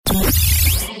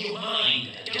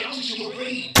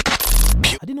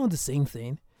Are they not the same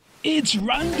thing? It's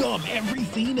random,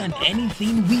 everything and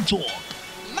anything we talk.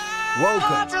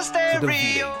 Welcome to the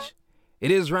village.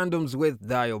 It is Randoms with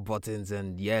Dial Buttons,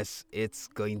 and yes, it's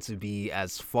going to be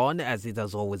as fun as it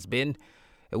has always been.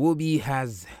 It will be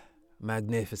as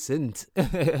magnificent.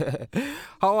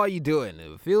 How are you doing?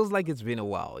 It feels like it's been a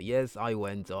while. Yes, I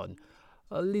went on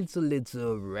a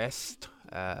little rest.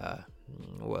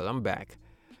 Well, I'm back.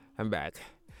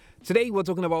 Today we're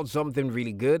talking about something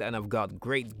really good, and I've got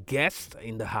great guests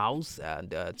in the house, and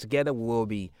together we'll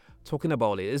be talking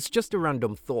about it. It's just a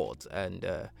random thought, and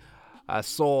I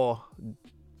saw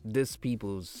this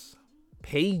people's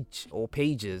page or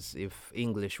pages, if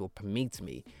English will permit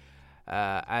me,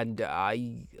 and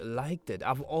I liked it.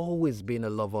 I've always been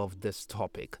a lover of this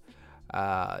topic.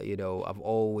 I've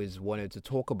always wanted to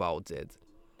talk about it.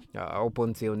 Up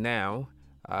until now,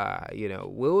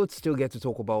 we'll still get to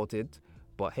talk about it.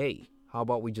 But hey, how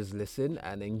about we just listen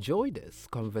and enjoy this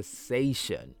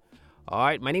conversation? All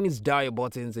right, my name is Dial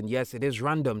Buttons, and yes, it is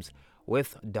Randoms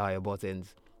with Dial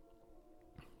Buttons.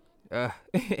 I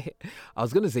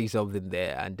was going to say something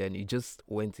there, and then it just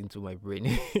went into my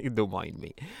brain. Don't mind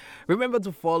me. Remember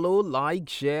to follow, like,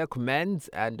 share, comment,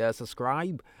 and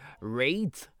subscribe,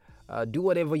 rate. Do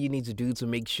whatever you need to do to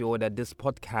make sure that this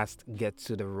podcast gets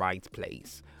to the right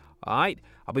place. All right,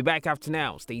 I'll be back after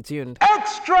now. Stay tuned.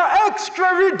 Extra,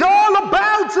 read all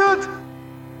about it.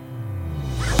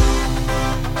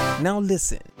 Now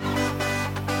listen.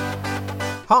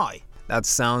 Hi, that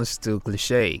sounds too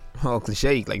cliche. Or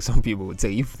cliche, like some people would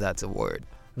say, if that's a word.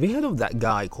 Have you heard of that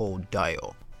guy called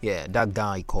Dio? Yeah, that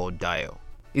guy called Dio.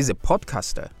 He's a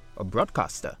podcaster, a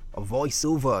broadcaster, a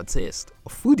voiceover artist, a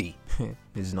foodie.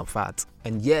 He's not fat.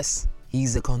 And yes,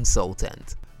 he's a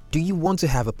consultant. Do you want to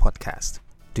have a podcast?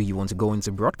 Do you want to go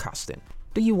into broadcasting?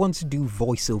 Do you want to do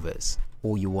voiceovers?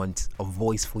 Or you want a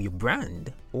voice for your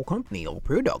brand or company or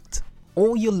product?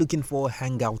 Or you're looking for a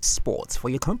hangout spot for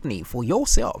your company, for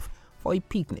yourself, for a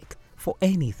picnic, for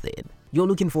anything. You're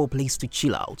looking for a place to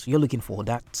chill out. You're looking for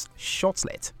that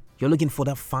shortlet. You're looking for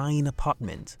that fine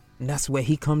apartment. And that's where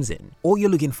he comes in. Or you're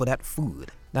looking for that food,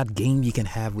 that game you can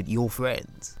have with your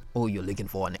friends. Or you're looking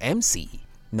for an MC.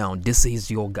 Now this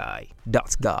is your guy.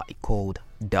 That guy called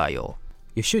Dio.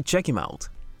 You should check him out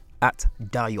at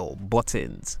Dial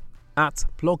Buttons, at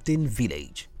Plugged In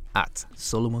Village, at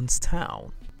Solomon's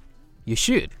Town. You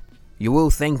should. You will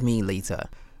thank me later.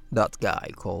 That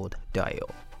guy called Dio.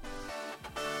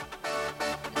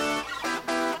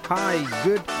 Hi,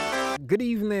 good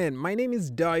evening. My name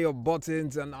is Dial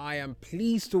Buttons, and I am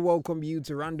pleased to welcome you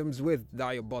to Randoms with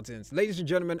Dial Buttons. Ladies and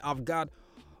gentlemen, I've got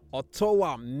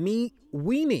Ottawa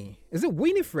Winnie. Is it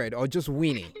Winifred or just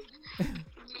Winnie?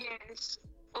 Yes,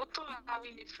 Ottawa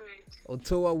Winifred.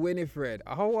 Ottawa Winifred.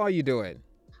 How are you doing?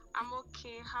 I'm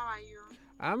okay. How are you?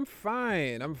 I'm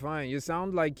fine. You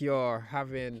sound like you're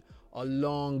having a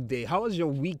long day. How has your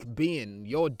week been?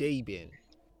 Your day been?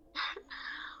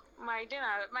 My day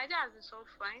has been so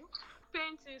fine.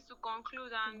 Paintings to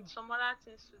conclude and some other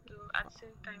things to do at the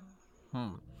same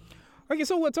time. Okay,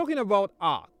 so we're talking about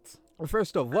art.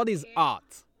 First off, what is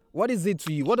art? What is it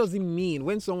to you? What does it mean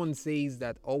when someone says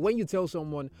that, or when you tell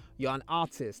someone you're an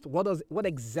artist? What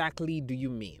exactly do you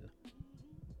mean?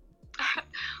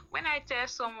 When I tell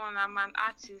someone I'm an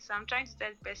artist, I'm trying to tell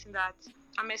the person that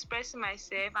I'm expressing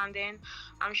myself, and then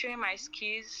I'm showing my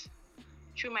skills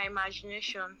through my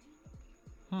imagination.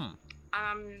 And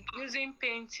I'm using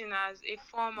painting as a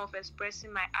form of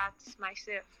expressing my art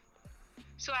myself.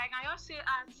 So I can just say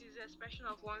art is the expression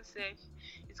of oneself.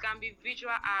 It can be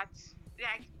visual art.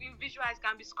 Like in visual, it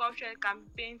can be sculpture, it can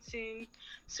be painting,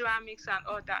 ceramics, and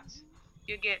all that.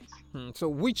 You get. So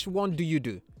which one do you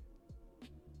do?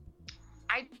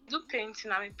 I do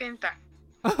painting. I'm a painter.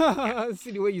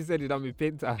 See the way you said it, I'm a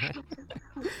painter.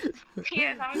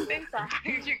 Yes, I'm a painter.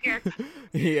 You get.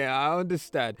 Yeah, I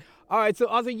understand. All right,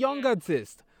 so as a young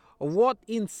artist, what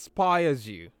inspires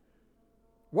you?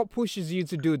 What pushes you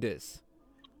to do this?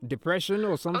 Depression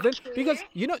or something? Okay. Because,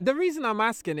 the reason I'm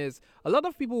asking is a lot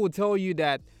of people will tell you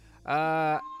that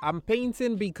I'm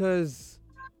painting because,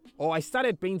 or I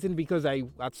started painting because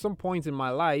at some point in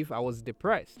my life, I was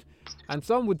depressed. And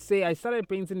some would say I started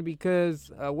painting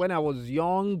because when I was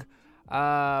young,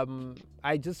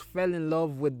 I just fell in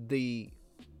love with the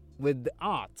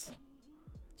art.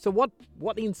 So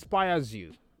what inspires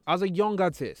you as a young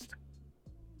artist?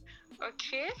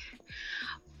 Okay.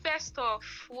 First off,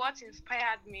 what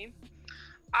inspired me?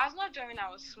 I was not drawing when I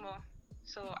was small.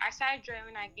 So I started drawing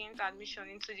when I gained admission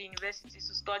into the university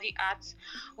to study art,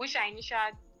 which I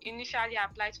initially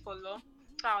applied for law.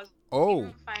 So I was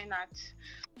even fine art.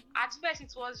 At first,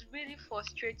 it was really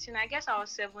frustrating. I guess I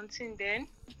was 17 then.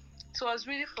 it was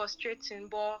really frustrating.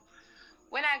 But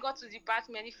when I got to the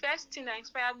department, the first thing that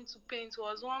inspired me to paint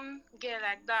was one girl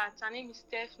like that. Her name is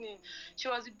Stephanie. She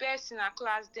was the best in her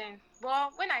class then.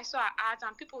 But when I saw her art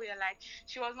and people were like,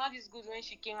 she was not this good when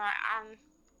she came out, and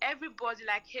everybody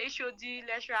like HOD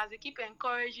lecturers, they keep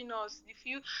encouraging us.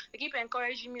 They keep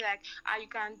encouraging me like, you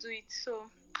can do it. So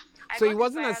I So got it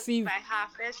wasn't as inspired if by her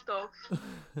first off.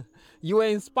 you were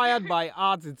inspired by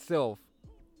art itself.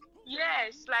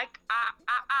 Yes, like her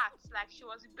art, like she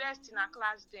was the best in her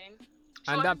class then.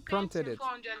 She And was that in prompted painting it.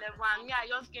 400 level, and me, I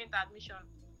just gained admission.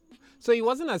 So it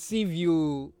wasn't as if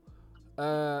you,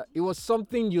 it was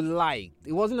something you liked.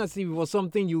 It wasn't as if it was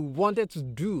something you wanted to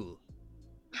do.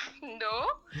 No,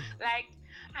 like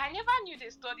I never knew they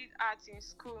studied art in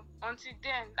school until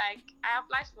then. Like I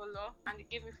applied for law and they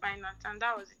gave me fine art, and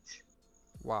that was it.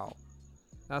 Wow,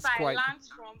 that's So quite. I learned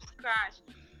from scratch.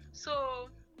 So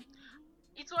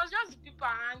it was just the people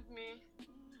around me.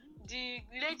 The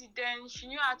lady then, she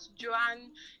knew how to draw,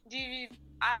 and the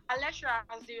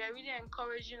lecturers, they were really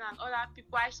encouraging, and other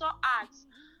people. I saw art.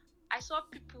 I saw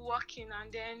people working,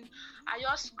 and then I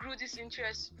just grew this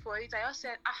interest for it. I just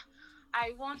said,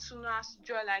 I want to know how to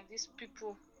draw like these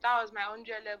people. That was my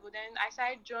 100 level. Then I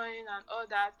started drawing and all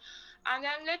that. And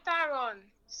then later on,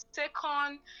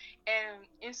 second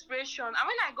inspiration. And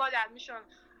when I got the admission,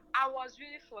 I was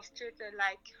really frustrated.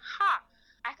 Like,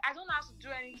 I don't know how to do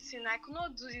anything. I could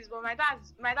not do this, but my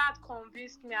dad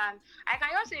convinced me, and I can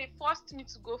just say he forced me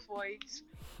to go for it.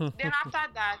 Then after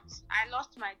that, I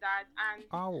lost my dad, and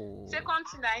second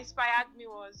thing that inspired me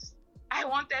was I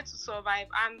wanted to survive,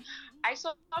 and I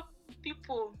saw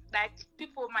people,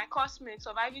 my classmates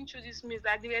surviving through this maze.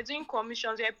 Like they were doing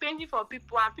commissions, they were painting for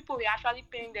people, and people were actually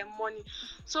paying them money.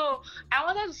 So I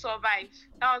wanted to survive.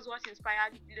 That was what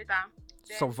inspired me later.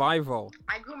 Then Survival.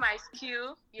 I grew my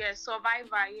skill. Yes,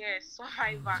 survivor. Yes,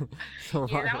 survivor.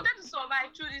 Survival. Yes, I wanted to survive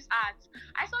through this art.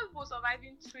 I saw people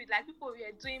surviving through it. Like people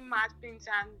were doing mad painting,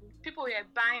 and people were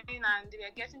buying, and they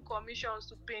were getting commissions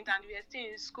to paint, and we were still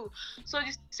in school. So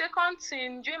the second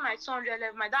thing, during my 200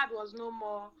 level, my dad was no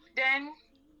more. Then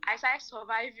I started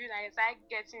surviving. I started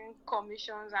getting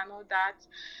commissions and all that.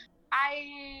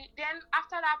 Then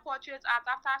after that portrait art,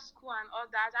 after school and all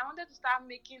that, I wanted to start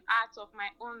making art of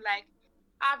my own, like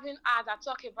having art that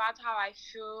talk about how I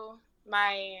feel,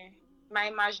 my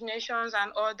imaginations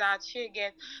and all that. You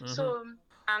get. So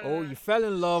you fell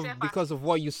in love because of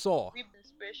what you saw. With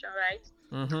inspiration, right?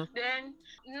 Then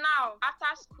now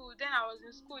after school, then I was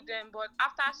in school then, but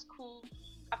after school,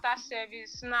 after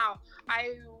service, now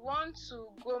I want to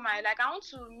grow I want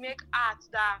to make art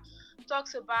that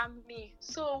talks about me.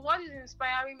 So what is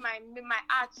inspiring my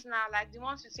art now, like the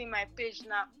ones you see in my page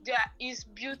now, there is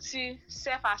beauty,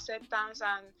 self-acceptance,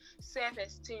 and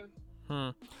self-esteem.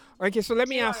 Okay, so let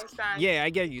me ask. Yeah, I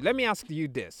get you. Let me ask you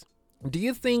this: do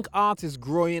you think art is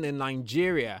growing in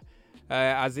Nigeria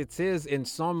as it is in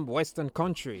some Western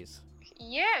countries?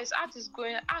 Yes, art is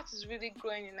growing. Art is really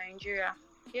growing in Nigeria.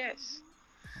 Yes.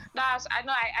 I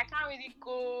know I can't really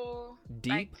go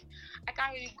deep. I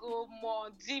can't really go more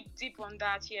deep on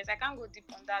that. Yes, I can't go deep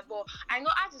on that. But I know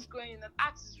art is growing.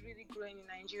 Art is really growing in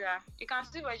Nigeria. You can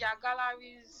see where there are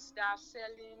galleries that are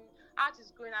selling. Art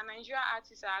is growing, and Nigerian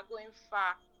artists are going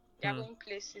far. They are going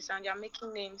places, and they are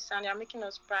making names, and they are making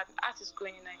us proud. Art is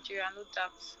growing in Nigeria, no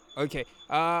doubt. Okay.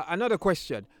 Another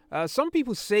question. Some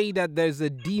people say that there's a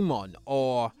demon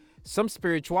or some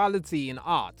spirituality in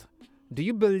art. Do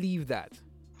you believe that?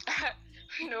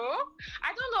 No, I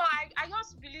don't know. I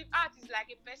just believe art is like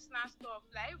a personal stuff.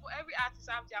 Like every artist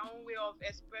have their own way of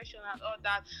expression and all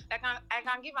that. I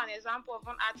can give an example of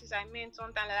one artist I met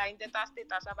sometime like in Delta State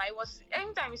as well. But it was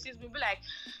anytime he sees me, be like,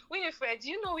 Winifred,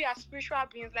 do you know we are spiritual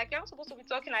beings? Like you're not supposed to be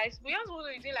talking like this. We're not supposed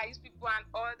to be doing like these people and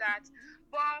all that.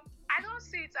 But I don't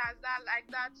see it as that like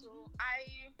that. So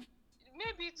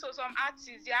maybe to some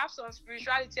artists they have some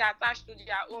spirituality attached to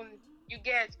their own. You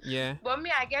get. Yeah. But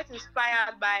me, I get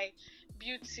inspired by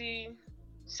beauty,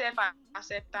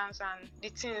 self-acceptance, and the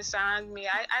things around me.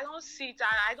 I don't see it.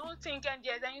 I don't think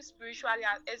there's any spirituality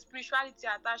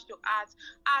attached to art.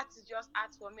 Art is just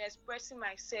art for me, expressing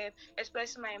myself,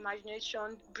 expressing my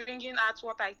imagination, bringing out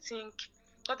what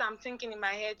I'm thinking in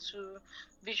my head to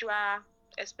visual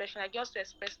expression, like just to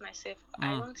express myself.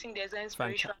 I don't think there's any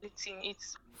spirituality in it.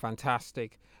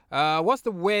 Fantastic. What's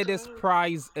the weirdest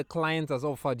prize a client has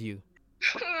offered you?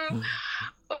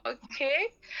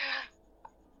 Okay.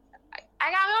 I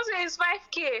can also say it's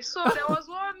 5K. So there was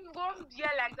one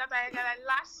year like that. Early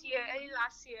last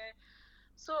year.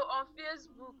 So on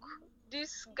Facebook,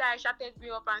 this guy chatted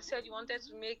me up and said he wanted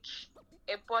to make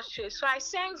a portrait. So I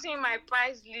sent him my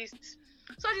price list.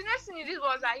 So the next thing he did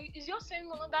was that he just sent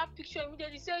me another picture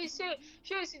immediately. He said,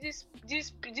 sure you see this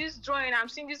drawing, I'm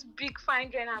seeing this big fine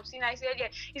drawing I'm seeing. I said, yeah.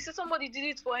 He said somebody did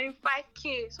it for him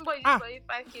 5K. Somebody did it for him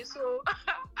 5K. So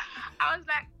I was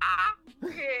like,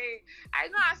 hey. I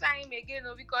don't answer him again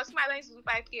because my line is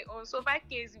 5K on. So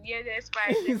 5K is the weirdest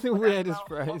price. It's the weirdest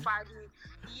price.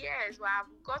 Yes, well, I've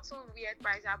gotten weird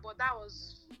price, but that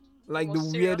was like the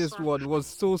weirdest one was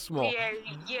so small. Yeah,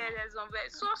 there's one,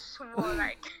 but so small,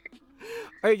 like.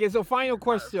 Okay, so final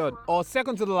question, or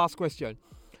second to the last question.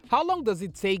 How long does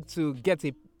it take to get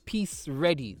a piece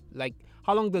ready? Like,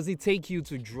 how long does it take you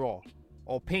to draw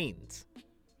or paint?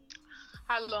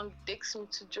 How long it takes me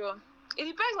to draw? It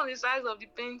depends on the size of the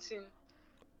painting.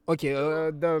 Okay,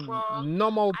 the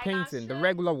normal painting, the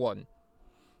regular one.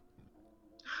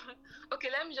 Okay,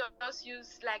 let me just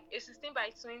use like a 16 by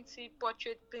 20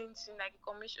 portrait painting, like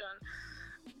a commission.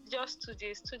 Just 2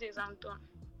 days. 2 days, I'm done.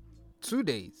 2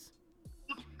 days?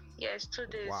 Yes, 2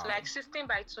 days. Wow. Like 16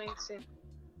 by 20.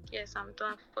 Yes, I'm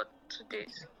done for 2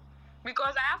 days.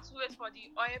 Because I have to wait for the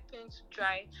oil paint to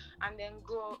dry and then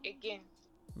go again.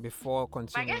 Before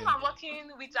continuing. Like if I'm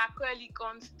working with acrylic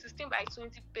on 16 by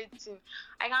 20 painting,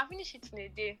 I can finish it in a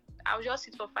day. I'll just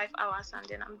sit for 5 hours and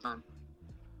then I'm done.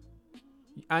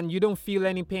 And you don't feel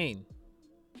any pain?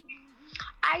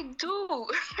 I do.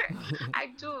 I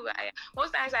do.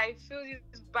 Most times I feel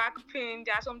this back pain.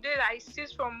 There are some days I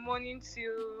sit from morning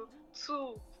till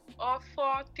 2 or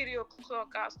 4, 3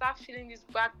 o'clock. I'll start feeling this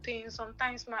back pain.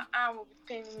 Sometimes my arm will be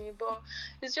paining me, but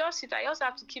it's just it. I just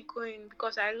have to keep going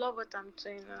because I love what I'm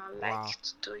doing and I like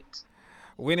to do it.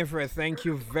 Winifred, thank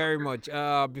you very much.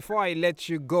 Before I let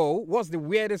you go, what's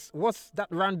that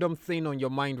random thing on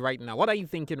your mind right now? What are you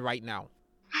thinking right now?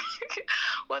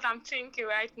 What I'm thinking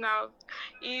right now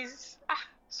is,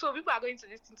 so people are going to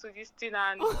listen to this thing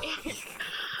and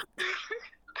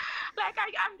like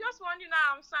I'm just wondering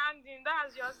how I'm sounding.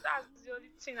 That's the only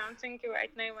thing I'm thinking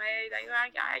right now in my head.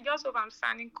 I just hope I'm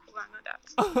sounding cool and all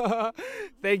that.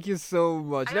 Thank you so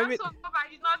much. I hope I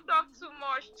did not talk too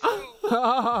much too.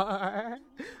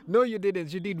 No, you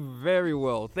didn't. You did very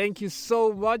well. Thank you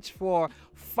so much for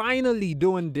finally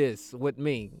doing this with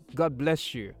me. God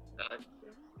bless you.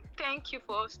 Thank you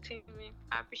for hosting me.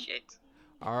 I appreciate it.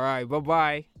 All right.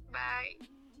 Bye-bye. Bye.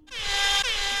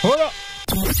 Hold up.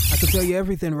 I can tell you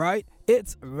everything, right?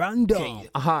 It's random. Okay.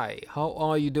 Hi. How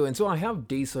are you doing? So I have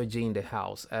Desoji in the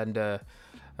house, and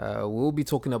we'll be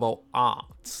talking about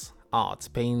arts,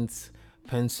 paints,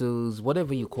 pencils,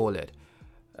 whatever you call it.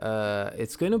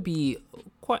 It's going to be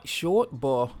quite short,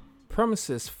 but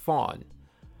promises fun.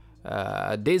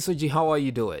 Desoji, how are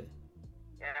you doing?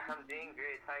 Yeah, I'm doing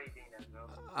great. How are you doing as well?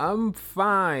 I'm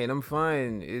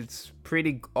fine. It's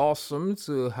pretty awesome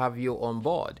to have you on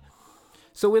board.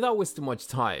 So without wasting much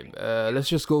time, let's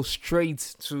just go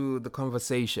straight to the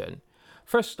conversation.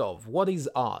 First off, what is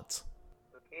art?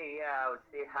 Okay, yeah, I would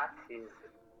say art is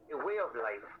a way of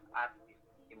life. Art is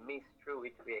a means through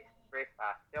which we express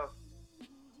ourselves.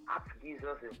 Art gives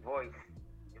us a voice,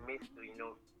 a means to,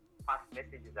 pass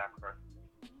messages across.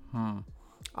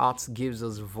 Art gives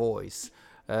us voice.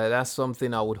 That's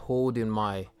something I would hold in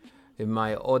my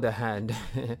other hand.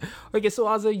 Okay, so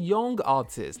as a young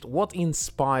artist, what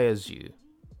inspires you?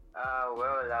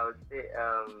 Well, I would say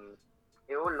a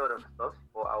whole lot of stuff,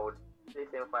 but I would place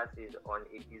emphasis on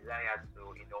a desire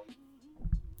to,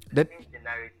 change the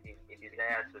narrative, a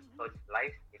desire to touch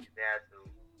lives, a desire to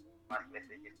pass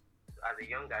messages. So as a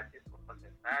young artist, what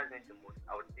inspires me the most,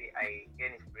 I would say I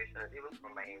get inspiration even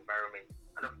from my environment.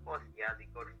 And of course, yeah, the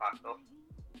God factor.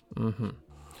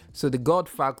 So the God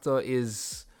factor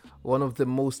is one of the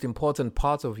most important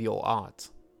parts of your art.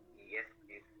 Yes,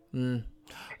 please. I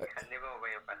can never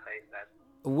overemphasize that.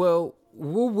 Well,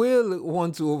 we will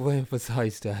want to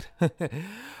overemphasize that.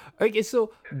 Okay,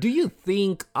 so do you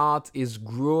think art is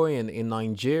growing in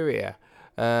Nigeria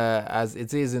as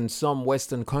it is in some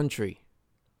Western country?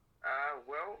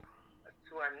 Well,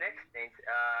 to an extent,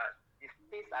 the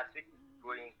space at which it's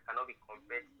growing cannot be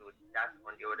compared to that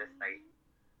on the other side.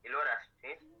 A lot has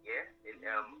changed, yeah,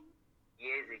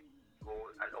 years ago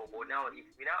and all. But now, if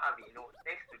we now have,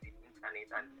 thanks to the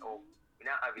internet and all, we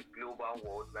now have a global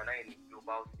world. We are now in a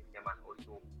global system, and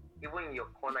also, even in your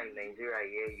corner in Nigeria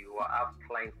here, you will have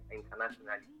clients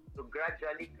internationally. So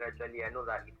gradually, I know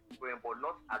that it's growing, but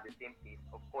not at the same pace.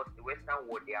 Of course, the Western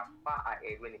world, they are far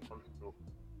ahead when it comes to,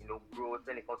 growth,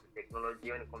 when it comes to technology,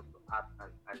 when it comes to art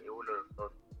and a whole lot of stuff.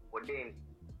 But then,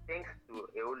 thanks to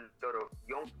a whole lot of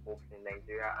young folks in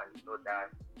Nigeria and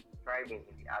that thriving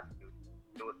in the art field,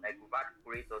 like we've had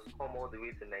creators come all the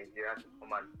way to Nigeria to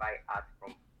come and buy art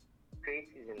from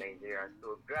creatives in Nigeria.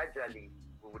 So gradually,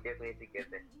 we will definitely get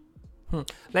there.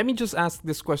 Let me just ask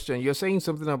this question. You're saying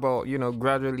something about,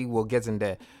 gradually we're getting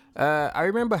there. I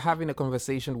remember having a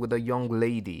conversation with a young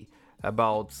lady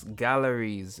about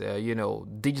galleries,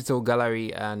 digital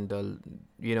gallery and,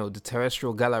 the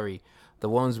terrestrial gallery, the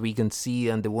ones we can see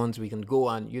and the ones we can go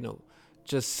and,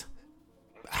 just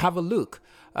have a look.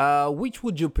 Which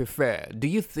would you prefer? Do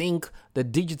you think the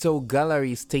digital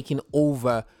gallery is taking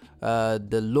over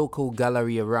the local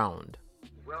gallery around?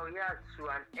 Well, yeah, to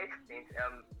an extent,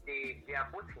 they are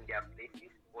both in their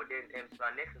places, but then to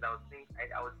an extent,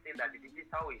 I would say that the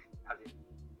digital is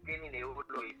gaining a hold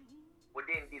of it. But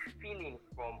then the feeling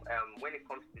from when it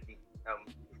comes to the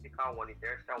physical one, the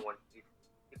terrestrial one, is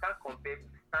you can't compare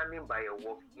standing by your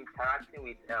work, interacting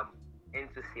with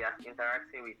enthusiasts,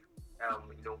 interacting with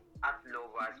art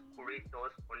lovers,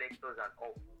 curators, collectors, and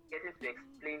all, getting to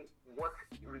explain what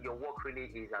your work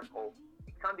really is and all.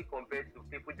 It can't be compared to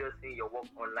people just seeing your work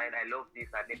online. I love this,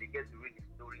 and then they get to read the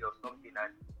story or something,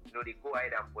 and they go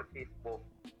ahead and purchase. But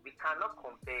we cannot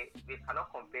compare. We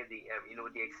cannot compare the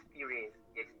the experience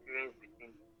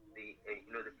between the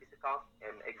the physical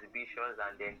exhibitions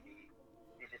and then the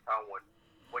digital one.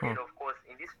 But then of course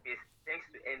in this space, thanks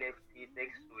to NFT,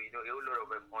 thanks to a whole lot of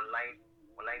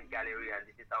online gallery and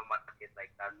digital markets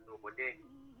like that. So, but then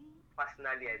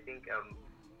personally, I think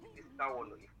physical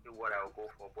one is still what I'll go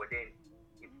for. But then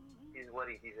it is what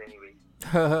it is anyway.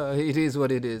 It is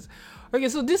what it is. Okay,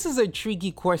 so this is a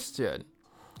tricky question.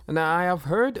 Now, I have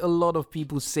heard a lot of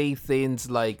people say things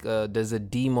like there's a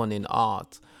demon in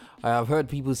art. I have heard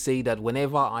people say that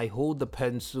whenever I hold the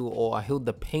pencil or I hold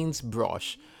the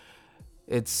paintbrush,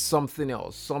 it's something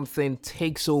else. Something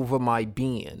takes over my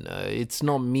being. It's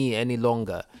not me any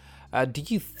longer. Do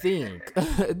you think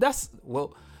that's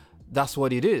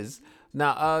what it is?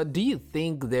 Now, do you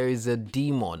think there is a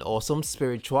demon or some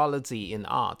spirituality in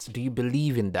art? Do you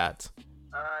believe in that?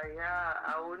 Yeah,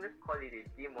 I wouldn't call it a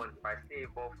demon per se,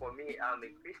 but for me, I'm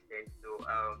a Christian, so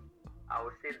I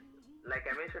would say, like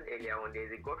I mentioned earlier on,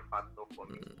 there's a God factor for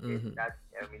me. Mm-hmm. That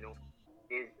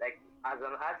there's like, as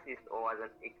an artist or as a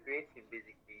creative,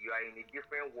 basically, you are in a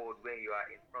different world when you are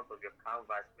in front of your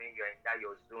canvas, when you are in that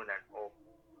your zone and all.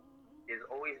 There's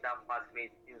always that part where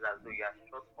it seems as though you are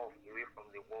shut off away from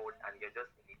the world and you're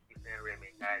just in a different realm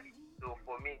entirely. So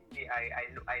for me, I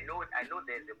know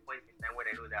there's a point in time when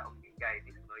I know that, okay, guys,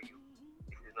 this is not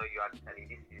you actually.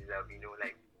 This is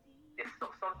like there's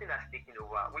something that's taken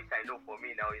over, which I know for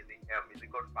me now is the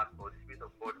God factor, the Spirit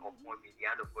of God upon me, the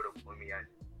hand of God upon me, and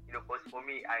because for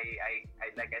me, I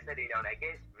like I said earlier on, I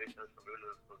get inspirations from all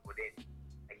of those, but then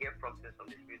I get promptings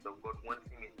from the Spirit of God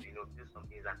wanting me to do some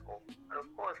things and all. And of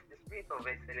course, the Spirit of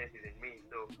excellence is in me,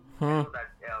 so I know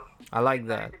that. I like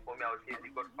that. For me, I would say it's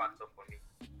the God factor for me.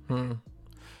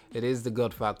 It is the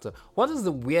God factor. What is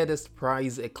the weirdest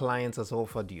prize a client has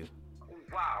offered you?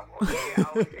 Wow. Okay,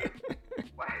 I would say.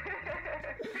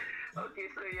 Okay,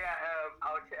 so yeah,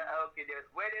 okay, the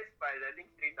weirdest prize, I think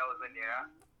 3,000 naira.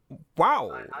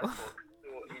 Wow.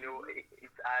 So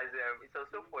it's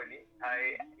also funny.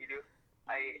 I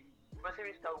person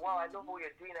reached out, wow, I love what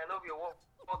you're doing. I love your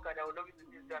work, and I would love you to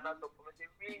do this and that. So I said,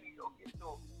 really? Okay,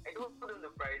 so I don't put them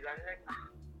the price, and I'm like,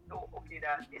 no, okay,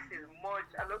 that this is much.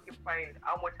 I'm okay, fine.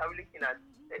 How much are we looking at?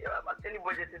 I'm actually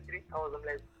budgeting 3,000. I'm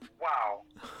like, wow,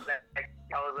 like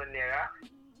 1,000 naira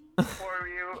for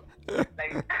real.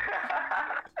 Like,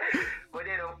 but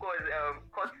then of course,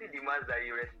 courtesy demands that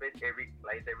you respect every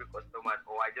client, every customer.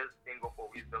 Or I just then go for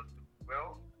wisdom.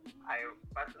 Well, I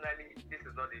personally, this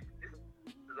is not the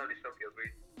shop you're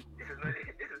going. This is not what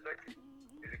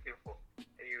you're looking for.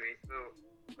 Anyway, so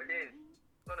but then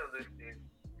one of those things.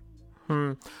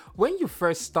 When you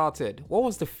first started, what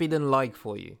was the feeling like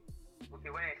for you? Okay,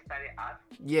 when I started art.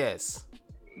 Yes.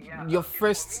 Yeah, your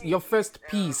first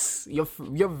piece, your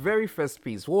very first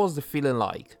piece. What was the feeling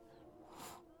like?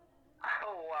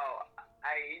 Oh wow!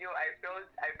 I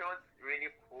felt really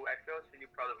cool. I felt really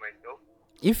proud of myself.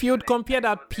 If you would compare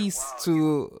that piece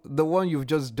to the one you've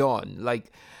just done,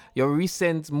 like your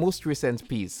most recent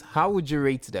piece, how would you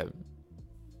rate them?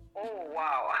 Oh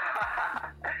wow!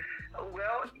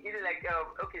 Well,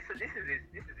 okay, so this is it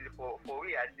for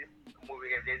we at this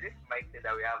movie. There's this mindset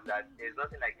that we have that there's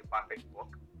nothing like a perfect work.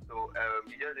 So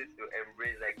you just need to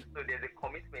embrace so there's a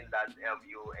commitment that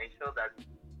you ensure that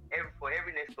for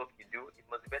every next work you do, it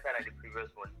must be better than the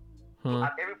previous one. So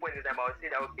at every point in time, I would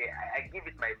say that okay, I give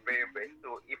it my very best.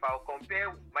 So if I'll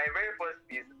compare my very first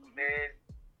piece, man,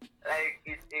 like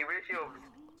it's a ratio of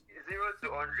 0 to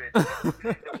 100,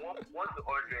 1 to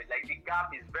 100. Like the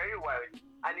gap is very wide.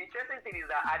 And the interesting thing is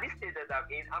that at this stage that I'm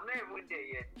in, I'm not even there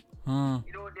yet.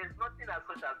 There's nothing as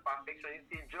such as perfection.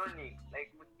 It's a journey.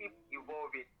 Like we keep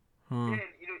evolving. Then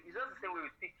it's just the same way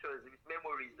with pictures. With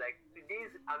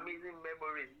amazing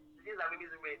memories. Today's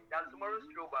amazing memories. And tomorrow's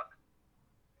throwback.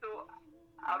 So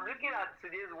I'm looking at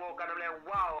today's work and I'm like,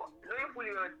 wow, knowing fully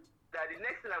well that the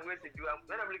next thing I'm going to do,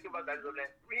 when I'm looking back at it, I'm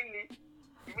like, really?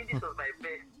 You mean this was my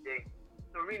best day?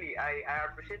 So really, I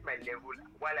appreciate my level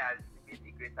while I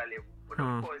anticipate a greater level. But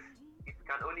of course, it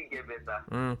can only get better.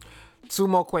 2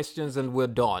 more questions and we're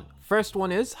done. First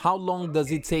one is, how long does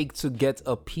it take to get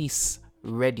a piece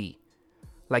ready?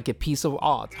 Like a piece of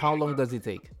art. How long does it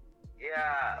take?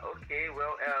 Yeah, okay.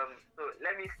 Well, so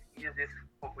let me use this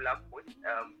popular quote.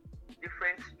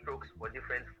 Different strokes for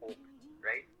different folks,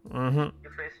 right?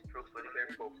 Different strokes for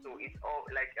different folks. So it's all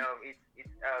like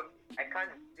I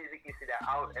can't physically say that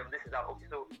how this is how. Okay,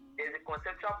 so there's a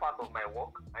conceptual part of my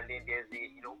work, and then there's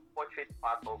the portrait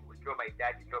part of draw my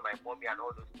daddy, draw my mommy, and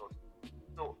all those stuff.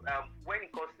 So when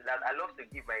it comes to that, I love to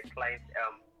give my clients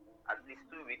at least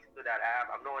 2 weeks so that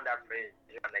I'm not under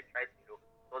pressure and I try to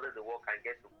order the work and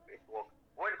get to great work.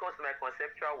 When it comes to my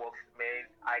conceptual works, man,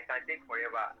 I can take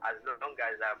forever as long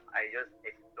as I just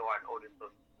explore and all this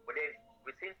stuff. But then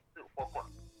within for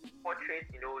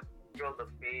portraits, draw the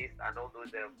face and all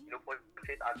those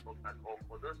portrait artworks and all,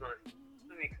 for those ones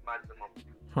 2 weeks maximum.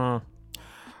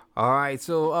 All right,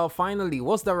 so finally,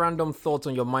 what's the random thought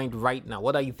on your mind right now?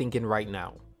 What are you thinking right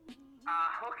now?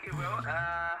 Okay, so I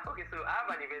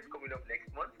have an event coming up next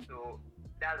month, so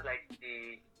that's like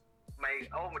the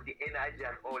energy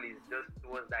and all is just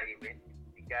towards that event,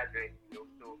 the gathering, so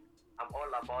I'm all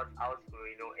about how to,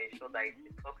 ensure that it's a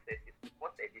success, it's the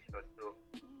first edition, so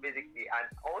basically, and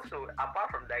also, apart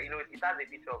from that, it has a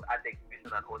picture of art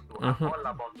exhibition and also, I'm all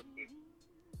about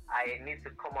I need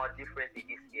to come out differently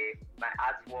this year, my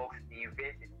artworks, the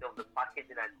event itself, the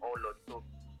packaging and all of, so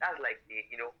that's like the,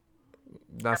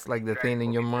 that's like the thing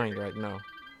in your mind right now.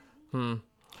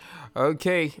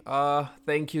 Okay,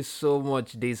 thank you so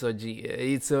much, Desoji.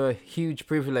 It's a huge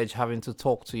privilege having to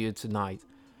talk to you tonight.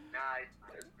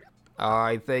 All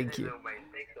right, thank you.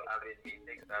 Thanks for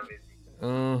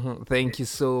having me. Thank you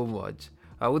so much.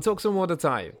 We'll talk some other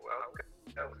time.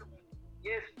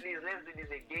 Yes, please, let's do this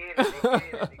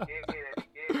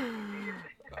again.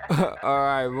 All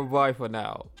right, bye-bye for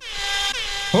now.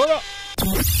 Hold up.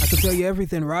 I can tell you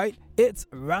everything, right? It's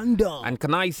random. And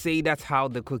can I say that's how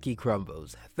the cookie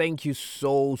crumbles? Thank you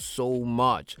so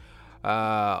much,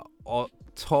 Towa,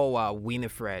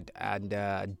 Winifred, and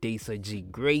Desoji,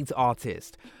 great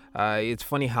artists. It's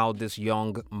funny how these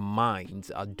young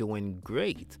minds are doing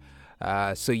great.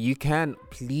 So you can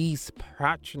please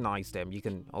patronize them. You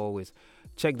can always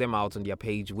check them out on their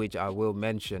page, which I will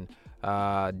mention.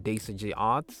 Desoji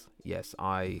Arts. Yes,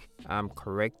 I am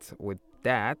correct with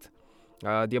that.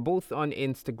 They're both on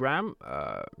Instagram.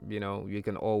 You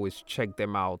can always check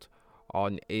them out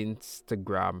on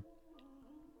Instagram.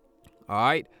 All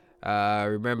right.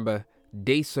 Remember,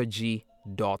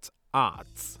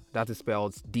 desoji.arts. That is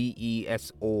spelled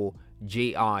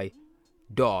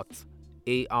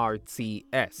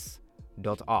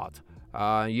DESOJI.ARTS.art.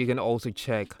 You can also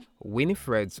check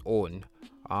Winifred's own.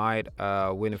 All right.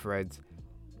 Winifred's,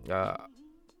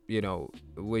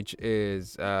 which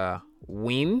is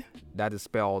Win. That is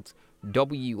spelled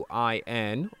WIN_arts.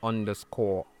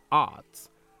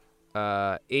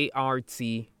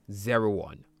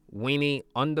 ART01.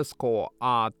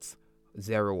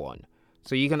 Winnie_arts01.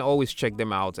 So you can always check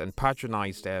them out and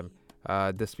patronize them.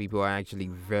 These people are actually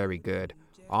very good.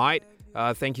 All right.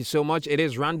 Thank you so much. It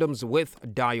is Randoms with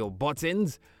Dial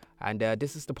Buttons. And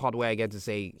this is the part where I get to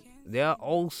say there are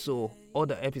also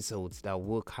other episodes that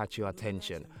will catch your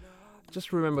attention.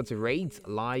 Just remember to rate,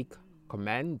 like,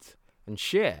 comment, and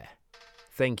share.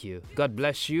 Thank you. God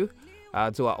bless you.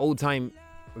 To our old-time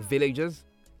villagers,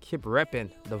 keep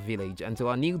repping the village. And to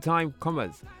our new-time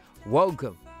comers,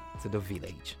 welcome to the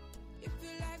village.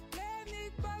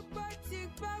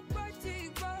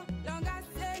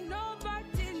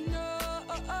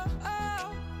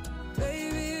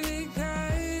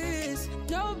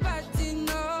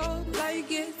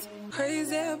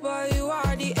 Crazy, but you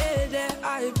are the air that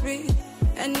I breathe.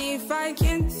 And if I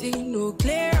can't see no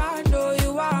clear, I know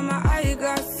you are my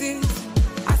eyeglasses.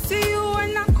 I see you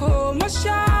when I call my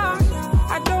shot.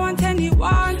 I don't want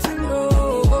anyone to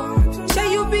know.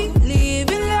 Say you believe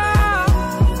in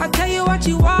love. I tell you what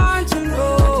you want to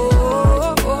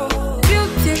know.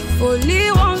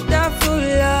 Beautifully wonderful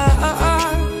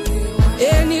love.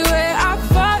 Anyway, I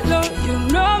follow you,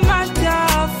 no matter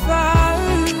how far.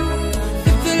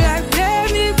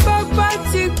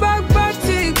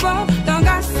 Don't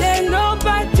got say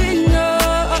nobody know,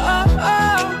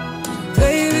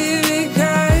 baby,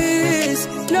 because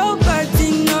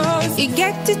nobody knows. You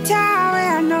get to town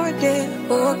where I know they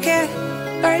okay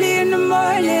early in the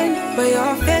morning, but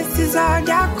your face is friends are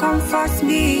that comforts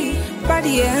me.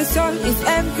 Body and soul is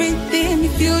everything.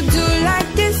 If you do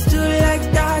like this, do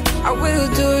like that. I will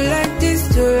do like this,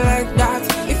 do like that.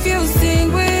 If you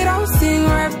sing with, I'll sing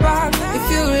right back.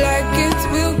 If you like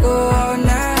it, we'll go all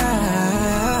night.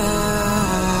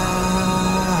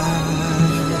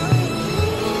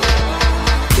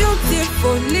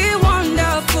 Beautifully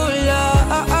wonderful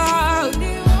love.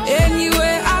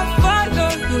 Anywhere I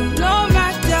follow you, no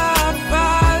matter how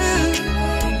far.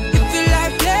 If you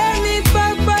like, let me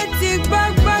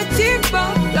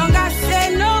back, long I say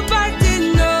nobody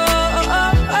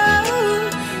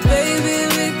knows. Baby,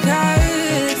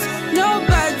 because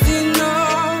nobody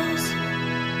knows.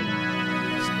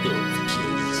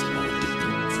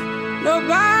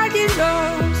 Nobody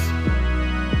knows.